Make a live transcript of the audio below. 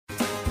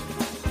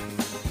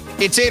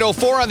It's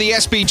 8:04 on the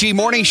SBG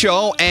Morning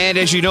Show, and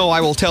as you know,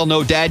 I will tell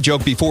no dad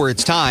joke before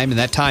it's time, and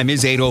that time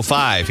is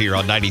 8:05 here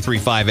on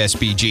 93.5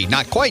 SBG.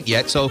 Not quite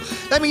yet, so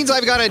that means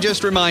I've got to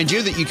just remind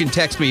you that you can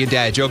text me a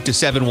dad joke to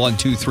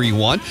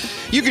 71231.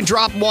 You can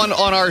drop one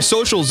on our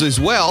socials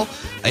as well,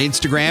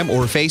 Instagram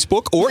or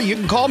Facebook, or you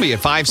can call me at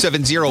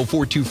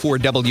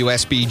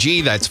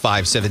 570-424-WSBG. That's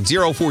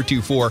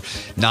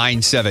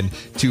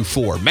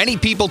 570-424-9724. Many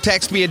people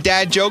text me a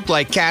dad joke,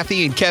 like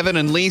Kathy and Kevin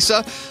and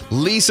Lisa.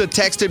 Lisa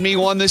texted me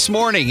one this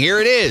morning. Here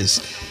it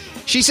is.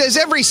 She says,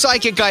 every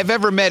psychic I've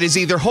ever met is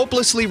either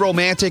hopelessly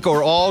romantic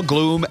or all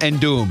gloom and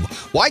doom.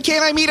 Why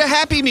can't I meet a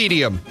happy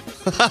medium?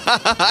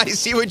 I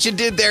see what you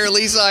did there,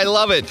 Lisa. I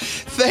love it.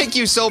 Thank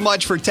you so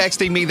much for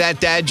texting me that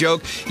dad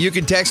joke. You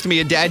can text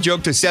me a dad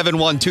joke to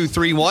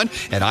 71231,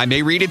 and I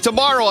may read it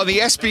tomorrow on the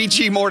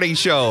SBG Morning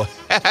Show.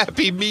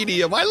 Happy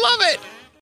medium. I love it.